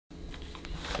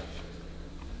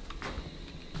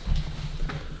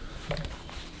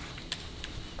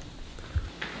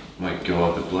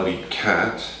god, the bloody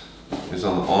cat is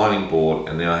on the ironing board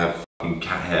and now I have fucking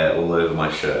cat hair all over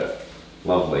my shirt.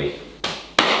 Lovely.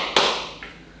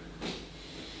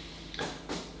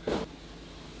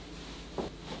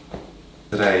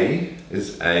 Today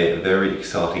is a very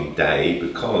exciting day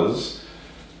because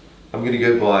I'm gonna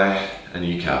go buy a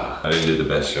new car. I didn't do the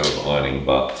best job of ironing,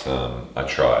 but I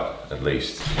tried, at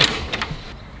least.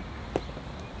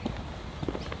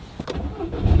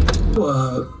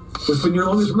 Was in your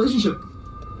longest relationship?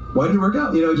 Why didn't it work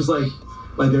out? You know, just like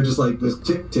they're just like this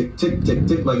tick, tick, tick, tick,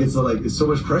 tick. Like it's so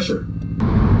much pressure.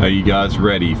 Are you guys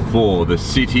ready for the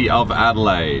city of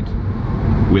Adelaide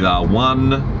with our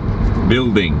one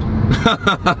building?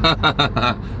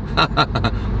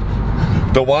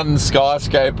 The one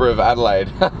skyscraper of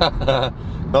Adelaide.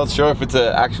 Not sure if it's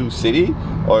an actual city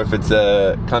or if it's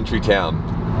a country town.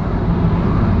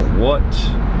 What?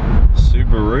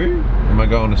 Subaru? Am I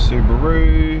going to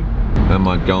Subaru? Am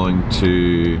I going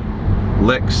to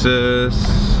Lexus?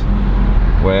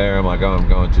 Where am I going? I'm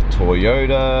going to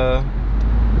Toyota.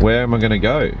 Where am I going to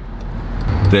go?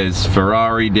 There's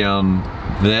Ferrari down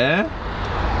there.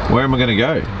 Where am I going to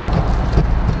go?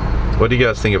 What do you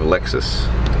guys think of Lexus?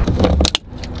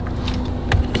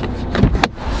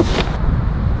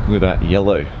 Look at that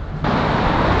yellow.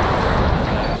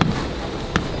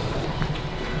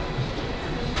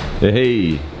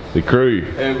 Hey, the crew.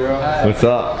 Hey bro. Hi. What's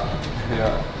up?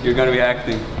 Yeah, you're gonna be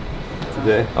acting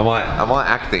today. Am I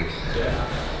acting?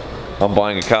 Yeah. I'm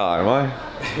buying a car, am I?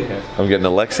 Yeah. I'm getting a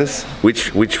Lexus.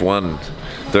 Which one?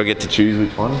 Do I get to choose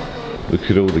which one? Look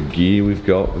at all the gear we've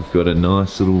got. We've got a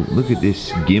nice little, look at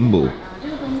this gimbal.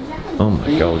 Oh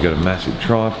my god, we've got a massive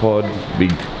tripod,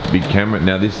 big camera.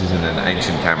 Now this isn't an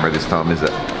ancient camera this time, is it?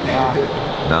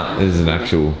 No, this is an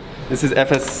actual. This is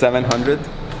FS700.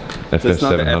 FS700. So it's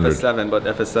not the FS7, but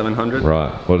FS700.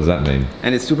 Right, what does that mean?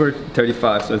 And it's Super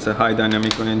 35, so it's a high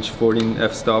dynamic range, 14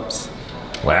 f-stops.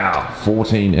 Wow,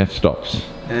 14 f-stops.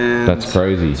 And that's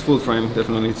crazy. It's full frame,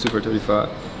 definitely it's Super 35.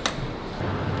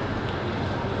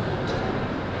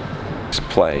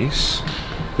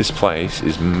 This place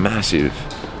is massive.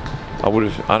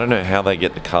 I don't know how they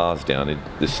get the cars down.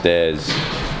 The stairs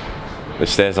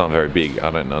aren't very big. I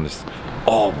don't understand.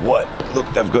 Oh, what? Look,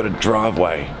 they've got a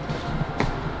driveway.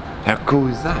 How cool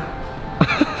is that?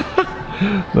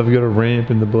 They've got a ramp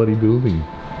in the bloody building.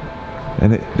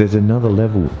 And there's another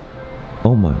level.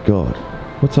 Oh my god.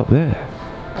 What's up there?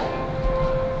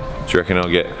 Do you reckon I'll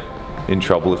get in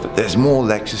trouble if there's more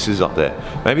Lexuses up there?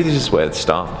 Maybe this is where the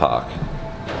staff park.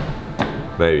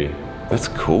 Maybe. That's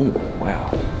cool.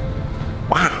 Wow.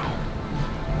 Wow.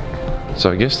 So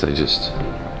I guess they just...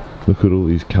 Look at all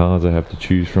these cars I have to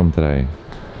choose from today.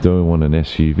 Do I want an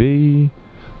SUV?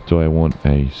 Do I want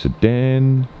a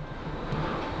sedan?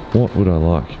 What would I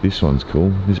like? This one's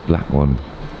cool. This black one.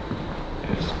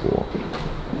 S4.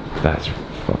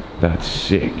 That's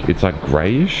sick. It's like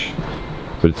greyish,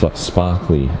 but it's like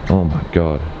sparkly. Oh my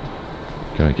god.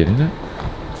 Can I get in it?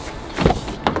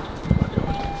 Oh my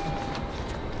god.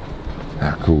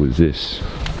 How cool is this?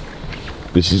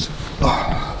 This is...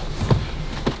 Oh.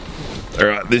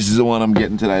 Alright, this is the one I'm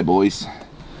getting today, boys.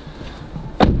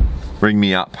 Ring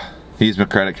me up. Here's my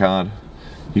credit card.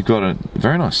 You've got a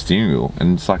very nice steering wheel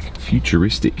and it's like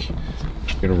futuristic.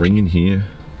 Got a ring in here.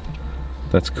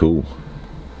 That's cool.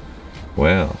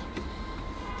 Wow.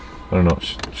 I'm not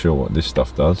sure what this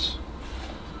stuff does.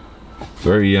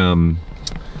 Very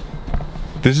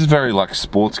this is very like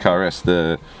sports car-esque.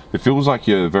 It feels like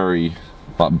you're very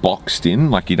like boxed in,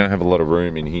 like you don't have a lot of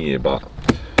room in here, but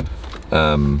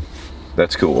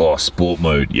that's cool. Oh, sport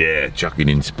mode. Yeah, chuck it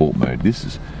in sport mode.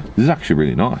 This is actually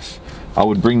really nice. I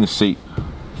would bring the seat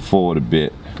forward a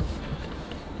bit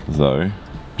though,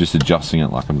 just adjusting it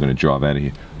like I'm going to drive out of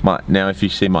here. Now if you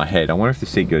see my head, I wonder if the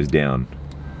seat goes down.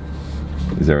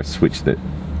 Is there a switch that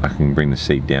I can bring the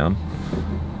seat down?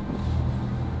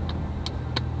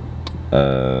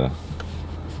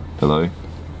 Hello?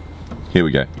 Here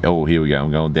we go. Oh, here we go.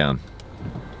 I'm going down.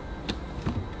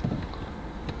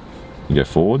 You go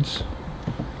forwards.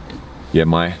 Yeah,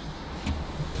 I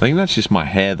think that's just my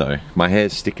hair though. My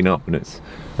hair's sticking up and it's...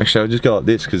 Actually, I'll just go like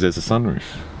this because there's a sunroof.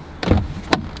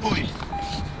 Oi.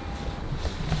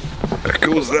 How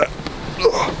cool is that?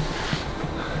 Ugh.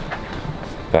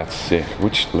 That's sick.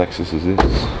 Which Lexus is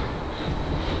this?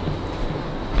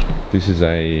 This is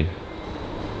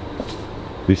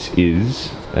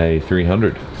a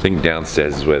 300. I think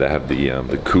downstairs is where they have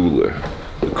the cooler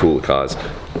cars.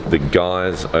 The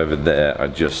guys over there are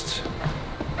just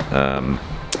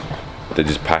they're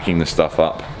just packing the stuff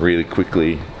up really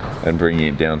quickly and bringing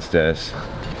it downstairs.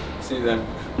 See them.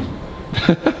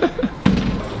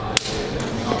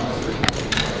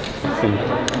 testing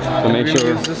to make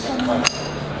sure.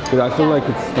 Because I feel like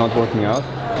it's not working out.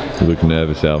 You look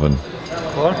nervous, Alvin.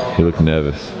 What? You look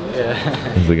nervous.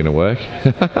 Yeah. Is it gonna work?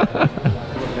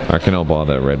 I reckon I'll buy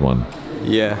that red one.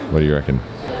 Yeah. What do you reckon?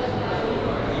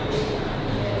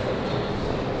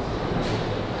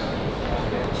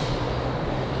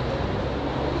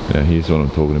 Yeah, here's what I'm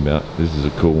talking about. This is a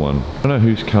cool one. I don't know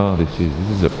whose car this is. This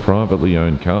is a privately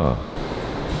owned car.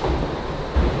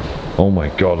 Oh my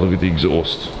god, look at the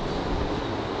exhaust.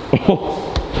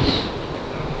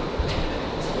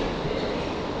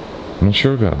 I'm not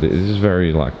sure about this. This is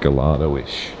very like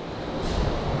Gallardo-ish.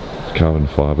 Carbon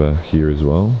fiber here as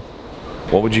well.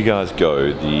 What would you guys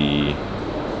go?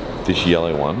 This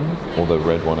yellow one or the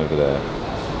red one over there?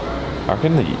 I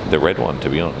reckon the red one, to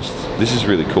be honest. This is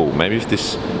really cool. Maybe if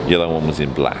this yellow one was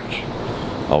in black,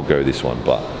 I'll go this one,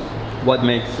 but... What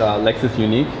makes Lexus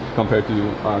unique compared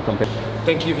to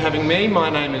Thank you for having me.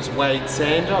 My name is Wade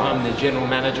Sander. I'm the General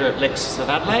Manager at Lexus of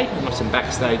Adelaide. I have some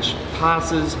backstage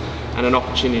passes and an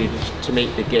opportunity to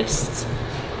meet the guests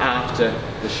after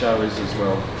the shows as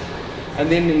well. And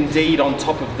then indeed on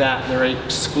top of that, there are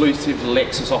exclusive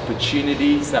Lexus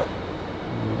opportunities that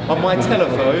on my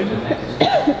telephone.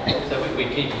 So we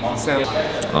keep them on.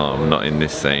 Oh, I'm not in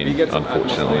this scene,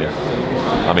 unfortunately.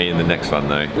 I mean in the next one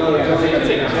though.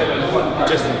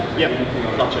 Just, yep,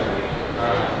 gotcha.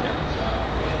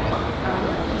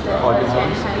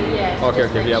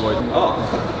 Okay, yeah, boy.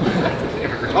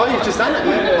 Oh, you've just done it.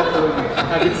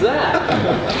 How good's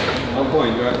that? On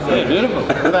point, right? Yeah, beautiful.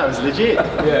 That was legit.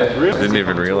 Yeah, I didn't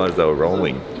even realise they were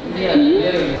rolling.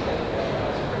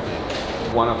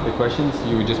 One of the questions,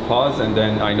 you just pause and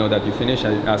then I know that you finish,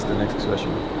 I ask the next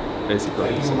question,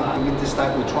 basically. With this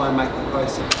state, we try and make the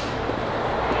process.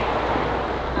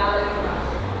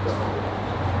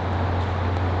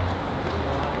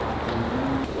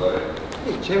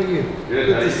 Mitch, how are you? Good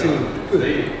to see you. Good.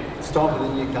 It's time for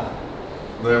the new car.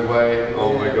 No way.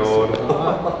 Oh my god.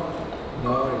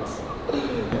 Nice.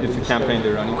 It's a campaign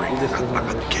they're running. I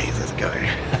got the keys, let's go.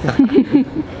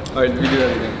 Alright, we do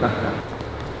that again.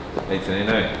 Hey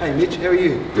Tino. Hey Mitch, how are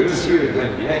you? Good to see you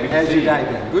again. Yeah, good to How's see your you. day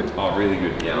been? Good? Oh, really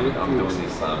good. Yeah, I'm Good. doing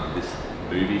this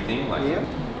movie thing. Like, Yeah.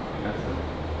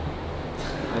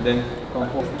 And then come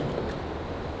forward.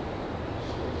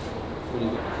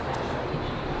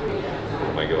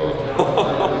 oh my god.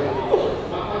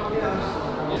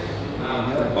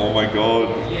 Oh my god.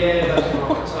 Yeah, that's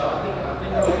right. So I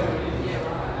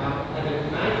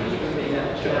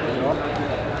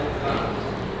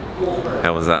think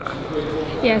How was that?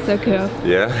 Yeah, so cool.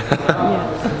 Yeah? Yeah.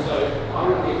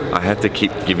 I had to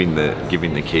keep giving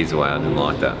the keys away. I didn't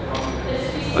like that.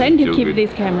 Time to feel keep good.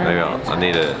 this camera. Maybe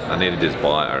I need to just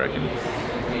buy it, I reckon.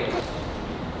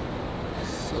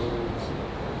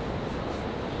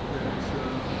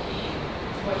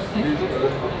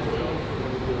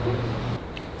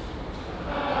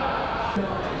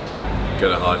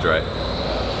 Gotta hydrate.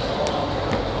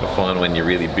 I find when you're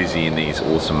really busy in these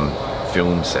awesome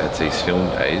film sets, these film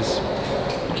days,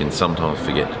 you can sometimes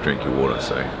forget to drink your water,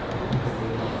 so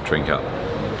drink up.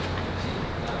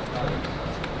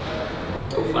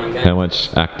 How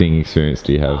much acting experience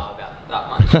do you have? About that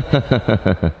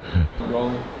much.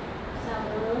 Rolling.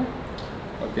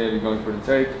 Okay, we're going for the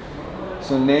take.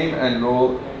 So name and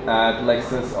role at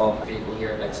Lexus of... People here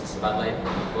at Lexus of Adelaide.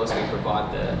 Also, we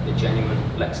provide the genuine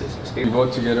Lexus We experience.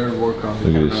 go together, work on the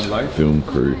Look camera at and this life. film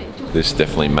crew. This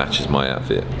definitely matches my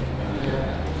outfit.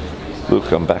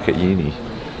 Look, I'm back at uni.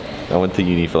 I went to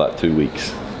uni for like 2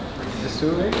 weeks. Just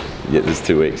 2 weeks? Yeah, there's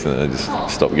 2 weeks and then I just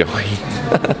stopped going.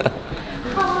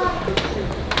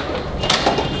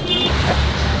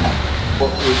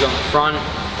 Who's on the front,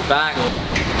 back.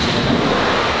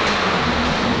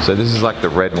 So this is like the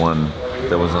red one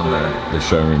that was on the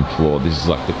showroom floor. This is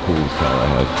like the coolest car I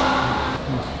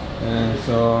have. And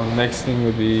so next thing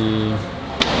would be...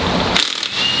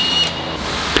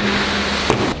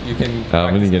 You can...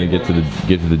 When are you gonna get to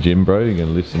the gym, bro? You're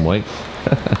gonna lift some weights?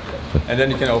 And then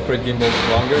you can operate gimbals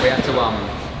longer. We had to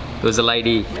there was a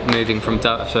lady moving from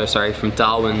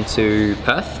Darwin to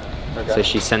Perth. Okay. So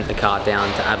she sent the car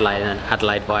down to Adelaide and then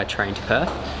Adelaide via train to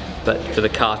Perth. But for the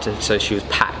car so she was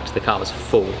packed, the car was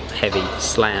full, heavy,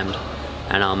 slammed.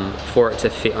 And for it to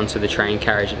fit onto the train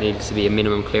carriage, it needed to be a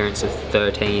minimum clearance of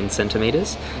 13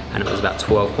 centimetres. And it was about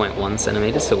 12.1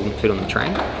 centimetres, so it wouldn't fit on the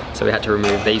train. So we had to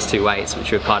remove these 2 weights,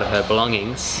 which were part of her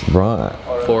belongings. Right.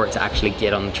 For it to actually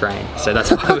get on the train. So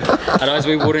that's why otherwise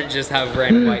we wouldn't just have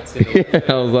random weights in the Yeah,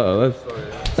 I was like, oh, that's...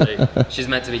 So she's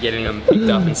meant to be getting them picked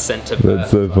up and sent to Perth.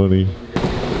 That's so funny.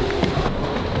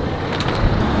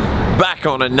 Back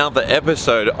on another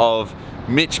episode of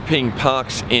Mitch Ping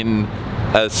Parks in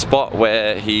a spot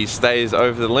where he stays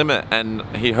over the limit and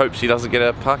he hopes he doesn't get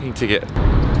a parking ticket.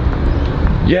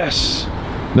 Yes,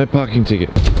 no parking ticket.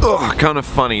 Oh, kind of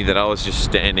funny that I was just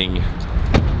standing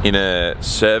in a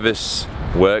service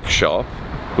workshop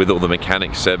with all the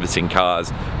mechanics servicing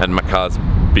cars and my car's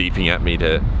beeping at me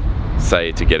to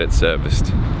say to get it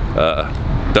serviced.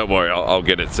 Don't worry, I'll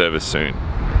get it serviced soon.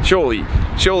 Surely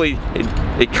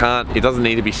it doesn't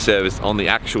need to be serviced on the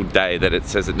actual day that it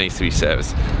says it needs to be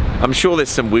serviced. I'm sure there's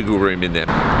some wiggle room in there.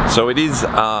 So it is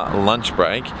lunch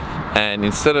break, and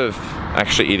instead of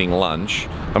actually eating lunch,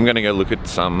 I'm gonna go look at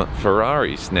some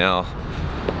Ferraris. Now,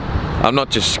 I'm not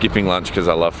just skipping lunch because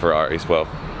I love Ferraris, well,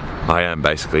 I am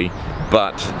basically,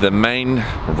 but the main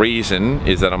reason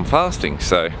is that I'm fasting.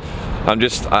 So I've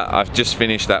just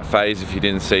finished that phase. If you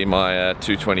didn't see my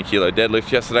 220 kilo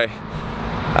deadlift yesterday,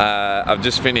 I've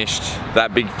just finished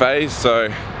that big phase. So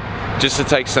just to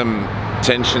take some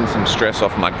tension, some stress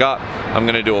off my gut, I'm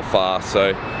gonna do a fast. So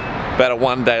about a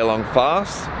 1 day long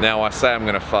fast. Now I say I'm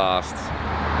gonna fast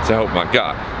to help my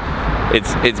gut.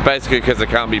 It's basically because I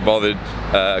can't be bothered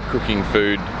cooking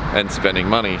food and spending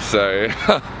money. So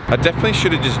I definitely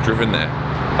should have just driven there.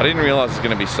 I didn't realize it's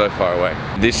gonna be so far away.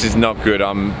 This is not good.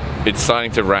 It's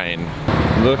starting to rain.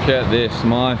 Look at this,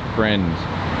 my friend.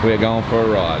 We're going for a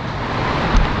ride.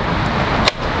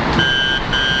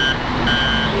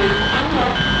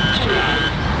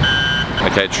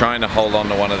 Okay, trying to hold on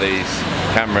to one of these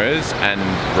cameras and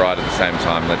ride at the same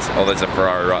time. Oh, there's a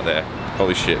Ferrari right there.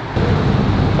 Holy shit.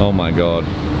 Oh my God.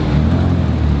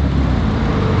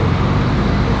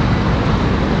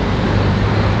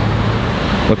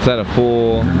 What's that, a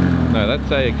 4? No,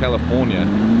 that's a California.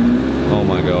 Oh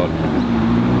my God.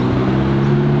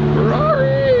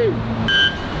 Ferrari!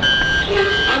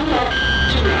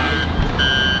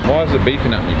 Why is it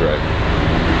beeping at me, bro?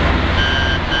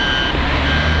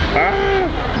 Ah!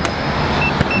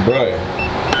 Bro.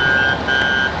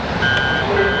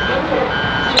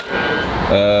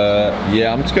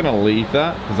 Yeah, I'm just gonna leave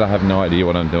that because I have no idea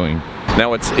what I'm doing.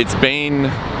 Now it's been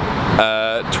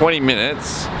 20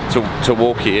 minutes to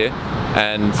walk here,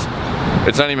 and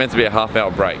it's only meant to be a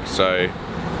half-hour break. So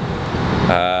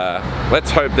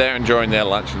let's hope they're enjoying their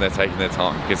lunch and they're taking their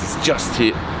time, because it's just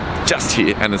here,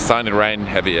 and it's starting to rain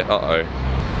heavier. Uh-oh.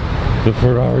 The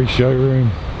Ferrari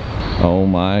showroom. Oh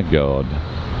my God.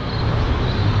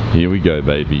 Here we go,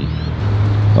 baby.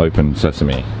 Open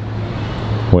sesame.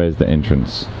 Where's the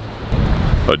entrance?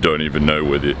 I don't even know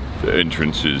where the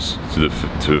entrance is to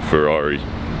the Ferrari.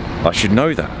 I should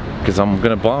know that, because I'm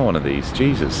gonna buy one of these.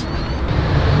 Jesus.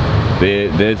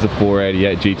 There's the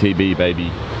 488 GTB,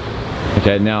 baby.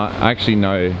 Okay, now I actually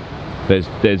know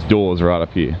there's doors right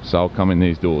up here, so I'll come in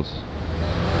these doors.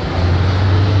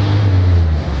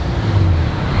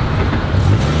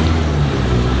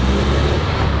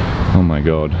 Oh my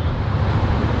God.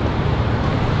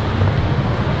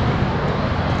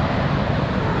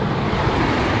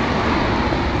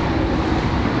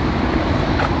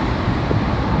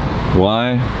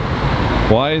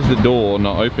 Why is the door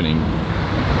not opening?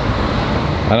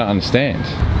 I don't understand.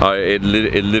 Oh, it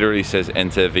literally says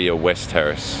enter via West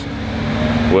Terrace.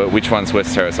 Well, which one's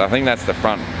West Terrace? I think that's the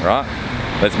front, right?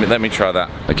 Let me try that.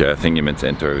 Okay, I think you're meant to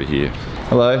enter over here.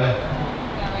 Hello.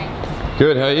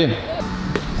 Good, how are you?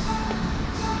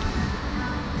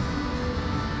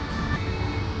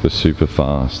 The super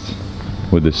fast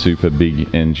with the super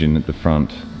big engine at the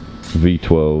front.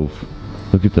 V12.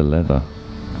 Look at the leather.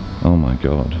 Oh my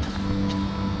God.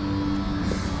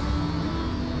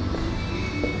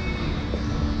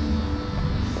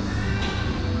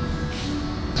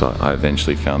 So I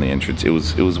eventually found the entrance. It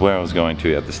was where I was going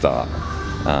to at the start.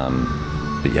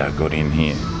 But yeah, I got in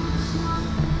here.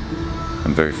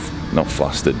 I'm very, not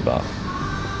flustered, but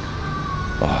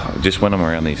just when I'm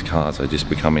around these cars, I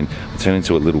turn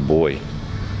into a little boy.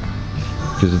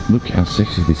 Because look how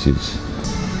sexy this is.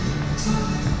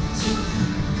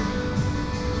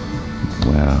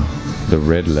 Wow, the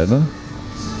red leather?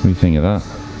 What do you think of that?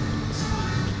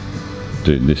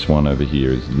 Dude, this one over here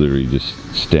is literally just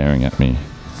staring at me.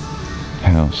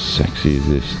 How sexy is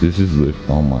this? This is,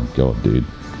 oh my God, dude.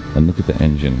 And look at the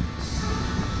engine.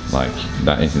 Like,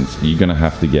 that isn't, you're gonna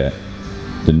have to get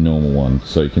the normal one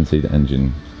so you can see the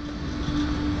engine.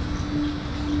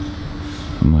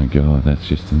 Oh my God, that's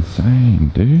just insane,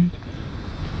 dude.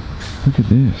 Look at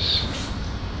this.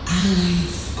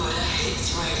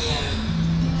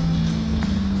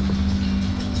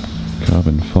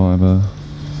 Carbon fiber.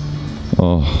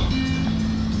 Oh,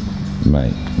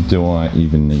 mate, do I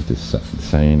even need to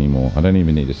say any more? I don't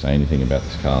even need to say anything about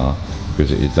this car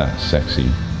because it is that sexy.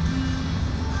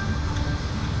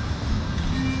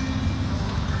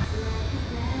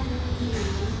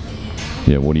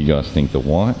 Yeah, what do you guys think? The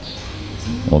white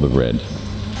or the red?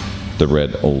 The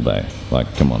red all day.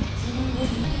 Like, come on.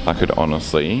 I could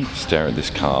honestly stare at this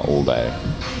car all day.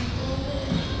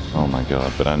 Oh my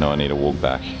God, but I know I need to walk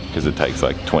back because it takes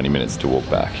like 20 minutes to walk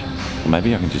back. Or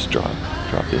maybe I can just drive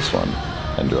this one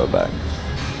and drive back.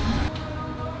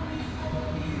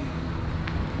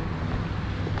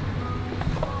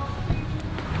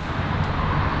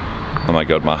 Oh my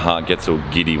God, my heart gets all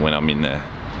giddy when I'm in there.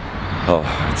 Oh,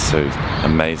 it's so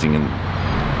amazing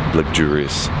and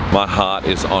luxurious. My heart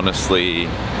is honestly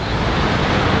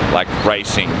like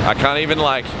racing. I can't even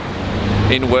like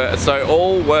in words. So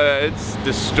all words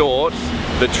distort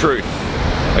the truth.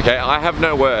 Okay, I have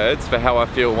no words for how I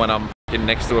feel when I'm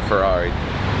next to a Ferrari.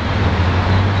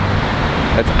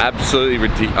 It's absolutely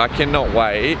ridiculous. I cannot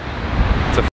wait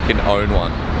to fucking own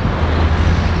one.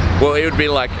 Well, it would be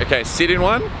like, okay, sit in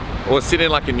one, or sit in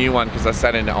like a new one because I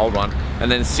sat in the old one,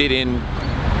 and then sit in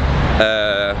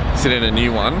a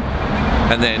new one,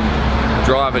 and then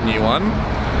drive a new one,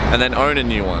 and then own a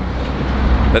new one.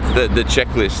 That's the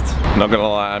checklist. Not gonna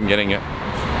lie, I'm getting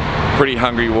pretty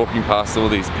hungry walking past all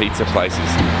these pizza places.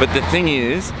 But the thing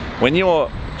is, when you're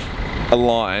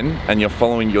aligned and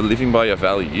you're living by your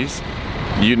values,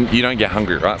 you don't get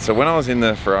hungry, right? So when I was in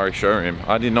the Ferrari showroom,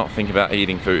 I did not think about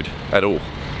eating food at all.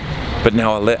 But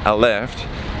now I left.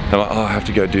 I'm like, oh, I have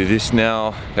to go do this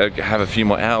now, have a few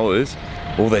more hours.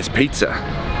 Oh, there's pizza.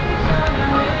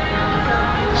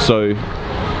 So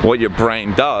what your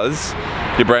brain does,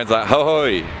 your brain's like, oh,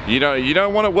 you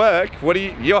don't want to work.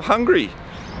 You're hungry.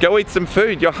 Go eat some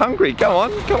food, you're hungry. Go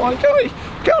on, go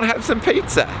and have some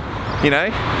pizza. You know,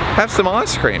 have some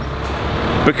ice cream.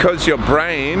 Because your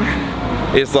brain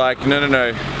is like,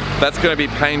 no, that's gonna be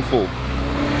painful.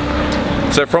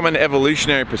 So from an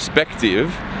evolutionary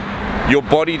perspective, your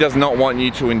body does not want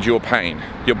you to endure pain.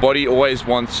 Your body always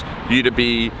wants you to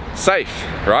be safe,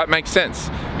 right? Makes sense.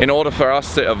 In order for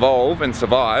us to evolve and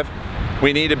survive,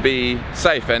 we need to be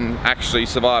safe and actually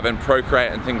survive and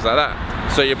procreate and things like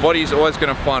that. So your body's always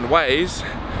gonna find ways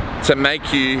to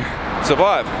make you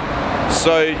survive.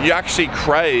 So you actually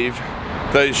crave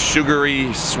those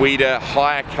sugary, sweeter,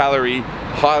 higher calorie,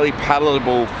 highly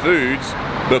palatable foods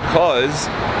because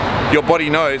your body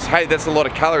knows, hey, that's a lot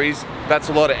of calories, that's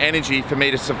a lot of energy for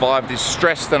me to survive this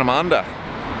stress that I'm under.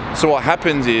 So what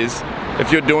happens is,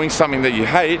 if you're doing something that you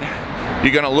hate,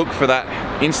 you're gonna look for that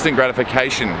instant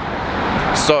gratification.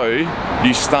 So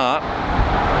you start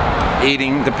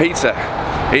eating the pizza,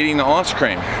 eating the ice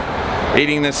cream,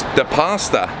 eating the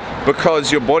pasta,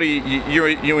 because your body,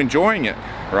 you're enjoying it,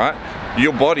 right?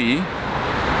 Your body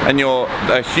and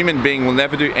a human being will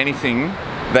never do anything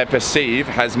they perceive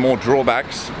has more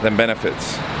drawbacks than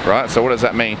benefits, right? So what does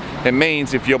that mean? It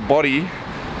means if you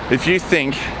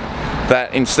think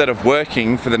that instead of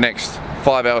working for the next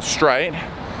 5 hours straight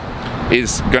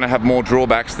is gonna have more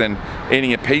drawbacks than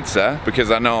eating a pizza,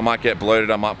 because I know I might get bloated,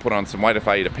 I might put on some weight if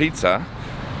I eat a pizza,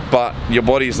 but your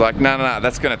body's like, no,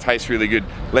 that's gonna taste really good,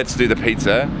 let's do the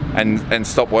pizza and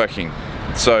stop working.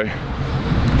 So,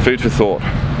 food for thought.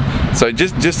 So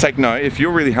just take note, if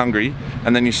you're really hungry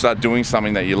and then you start doing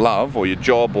something that you love, or your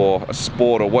job or a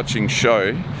sport or watching a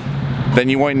show, then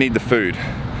you won't need the food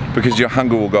because your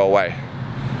hunger will go away.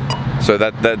 So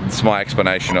that's my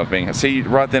explanation of being. See,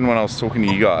 right then when I was talking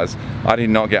to you guys, I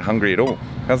did not get hungry at all.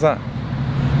 How's that?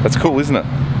 That's cool, isn't it?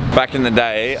 Back in the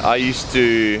day, I used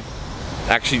to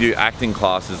actually do acting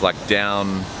classes like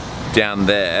down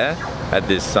there at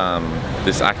this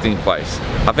acting place.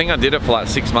 I think I did it for like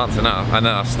 6 months and then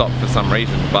I stopped for some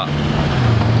reason, but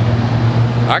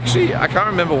actually I can't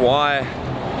remember why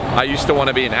I used to want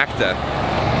to be an actor.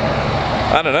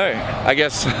 I don't know, I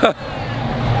guess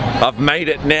I've made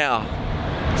it now.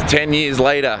 It's 10 years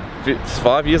later, it's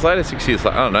 5 years later, 6 years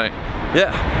later, I don't know.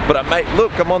 Yeah, but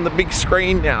look, I'm on the big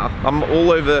screen now. I'm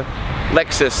all over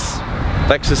Lexus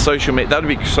social media. That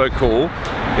would be so cool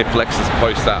if Lexus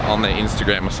posts that on their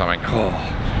Instagram or something. Oh,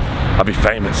 I'd be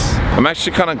famous. I'm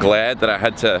actually kind of glad that I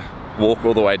had to walk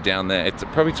all the way down there. It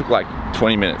probably took like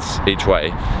 20 minutes each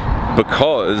way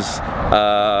because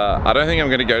I don't think I'm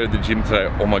gonna go to the gym today.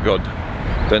 Oh my God,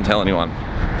 don't tell anyone.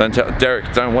 Don't tell,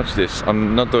 Derek, don't watch this.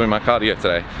 I'm not doing my cardio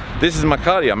today. This is my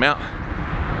cardio. I'm out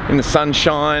in the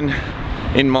sunshine,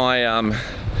 in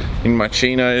my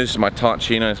chinos, my tight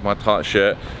chinos, my tight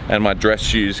shirt, and my dress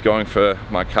shoes, going for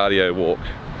my cardio walk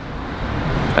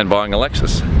and buying a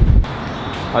Lexus.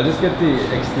 I'll just get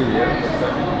the exterior.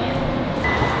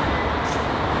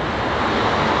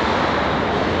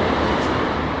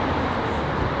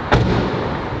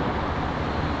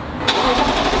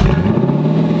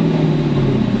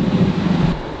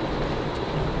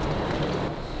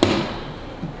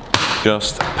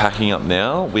 Just packing up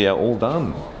now. We are all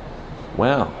done.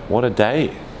 Wow, what a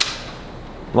day.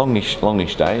 Longish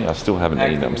day. I still haven't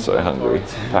eaten. I'm so hungry.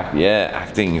 Yeah,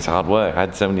 acting is hard work. I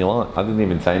had 70 lines. I didn't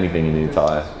even say anything in the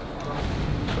entire.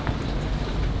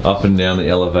 Up and down the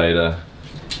elevator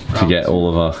to get all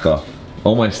of our stuff.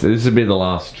 Almost, this would be the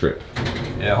last trip.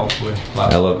 Yeah, hopefully.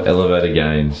 Elevator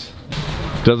gains.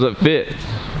 Does it fit?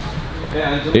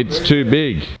 Yeah, It's too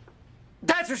big.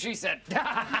 That's what she said.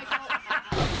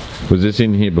 Was this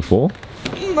in here before?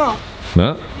 No.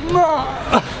 No? No.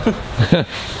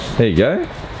 There you go.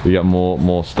 We got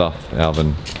more stuff,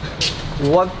 Alvin.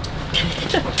 What?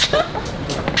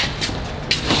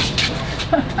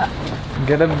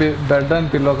 Get a bit better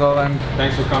and pillow cover and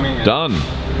thanks for coming. Done.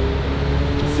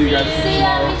 See you guys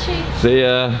tomorrow. See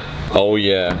ya. Oh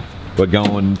yeah. We're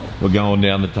going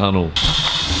down the tunnel.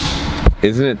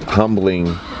 Isn't it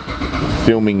humbling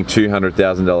filming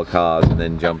 $200,000 cars and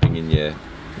then jumping in your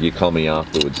commie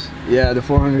afterwards? yeah, the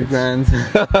 400 grand.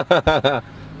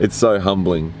 It's so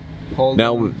humbling.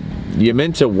 Now you're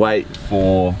meant to wait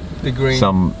for The green.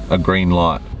 a green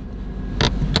light.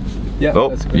 Yeah, Oh,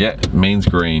 that's green. yeah, it means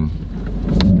green.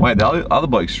 Wait, the other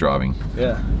bloke's driving.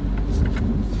 Yeah.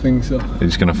 I think so. They're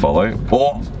just gonna follow.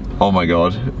 Oh my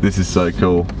god, this is so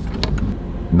cool.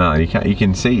 No, you can't. You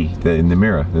can see in the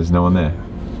mirror. There's no one there.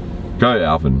 Go,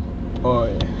 Alvin. Oh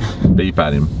yeah. Beep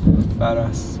at him.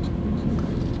 Badass.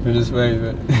 We just wave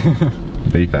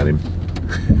it. Beep at him.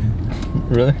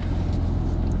 Really?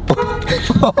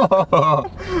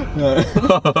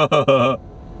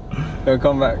 He'll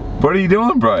come back. What are you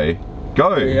doing, bro?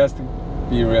 Go. He has to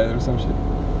be red or some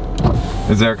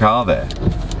shit. Is there a car there?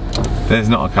 There's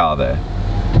not a car there.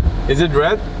 Is it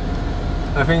red?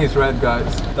 I think it's red,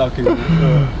 guys. Talking.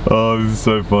 Oh, this is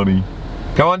so funny.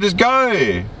 Come on, just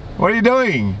go. What are you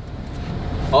doing?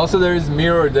 Also, there is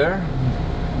mirror there.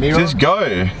 Mirror. Just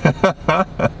go.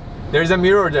 There's a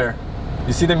mirror there.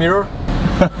 You see the mirror?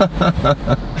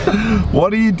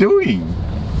 What are you doing?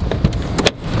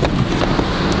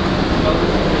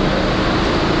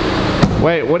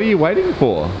 Wait, what are you waiting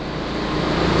for?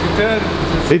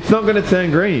 It's not going to turn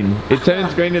green. It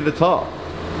turns green at the top.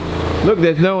 Look,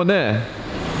 there's no one there.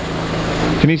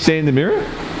 Can you see in the mirror?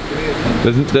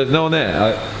 There's no one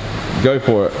there. Go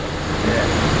for it.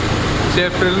 So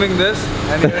you're filming this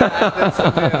and you're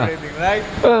everything, right?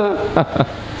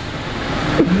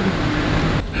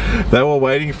 They were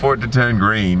waiting for it to turn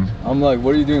green. I'm like,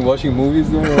 what are you doing? Watching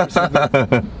movies there or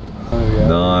something? Oh, yeah.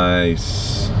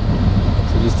 Nice.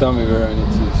 So just tell me where I need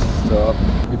to stop.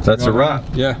 That's a wrap.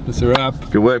 Yeah, that's a wrap.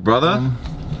 Good work, brother.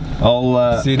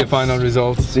 I'll see the final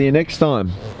results. see you next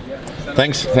time.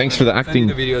 Thanks for the acting.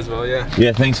 The video as well, yeah.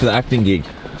 Yeah, thanks for the acting gig.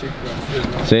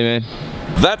 See you, man.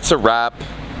 That's a wrap.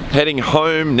 Heading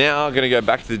home now. Gonna go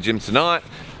back to the gym tonight.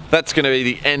 That's going to be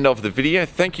the end of the video.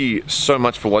 Thank you so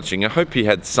much for watching. I hope you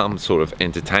had some sort of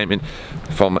entertainment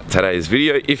from today's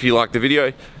video. If you liked the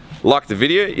video, like the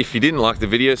video. If you didn't like the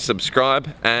video, subscribe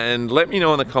and let me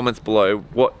know in the comments below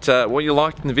what you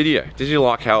liked in the video. Did you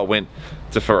like how I went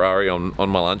to Ferrari on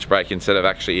my lunch break instead of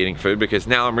actually eating food? Because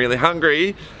now I'm really hungry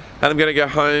and I'm going to go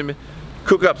home,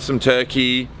 cook up some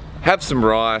turkey, have some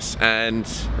rice and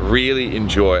really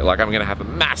enjoy it. Like, I'm going to have a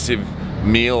massive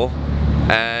meal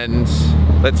and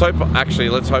let's hope I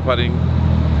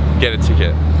didn't get a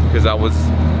ticket because I was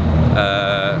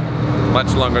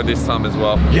much longer this time as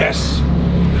well. Yes!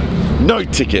 No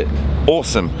ticket.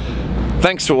 Awesome.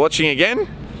 Thanks for watching again.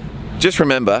 Just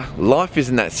remember, life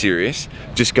isn't that serious.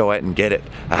 Just go out and get it.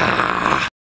 Ah.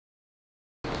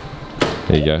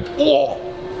 There you go. Oh.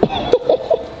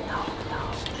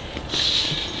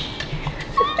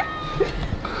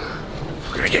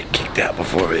 We're gonna get kicked out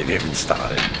before we've even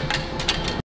started.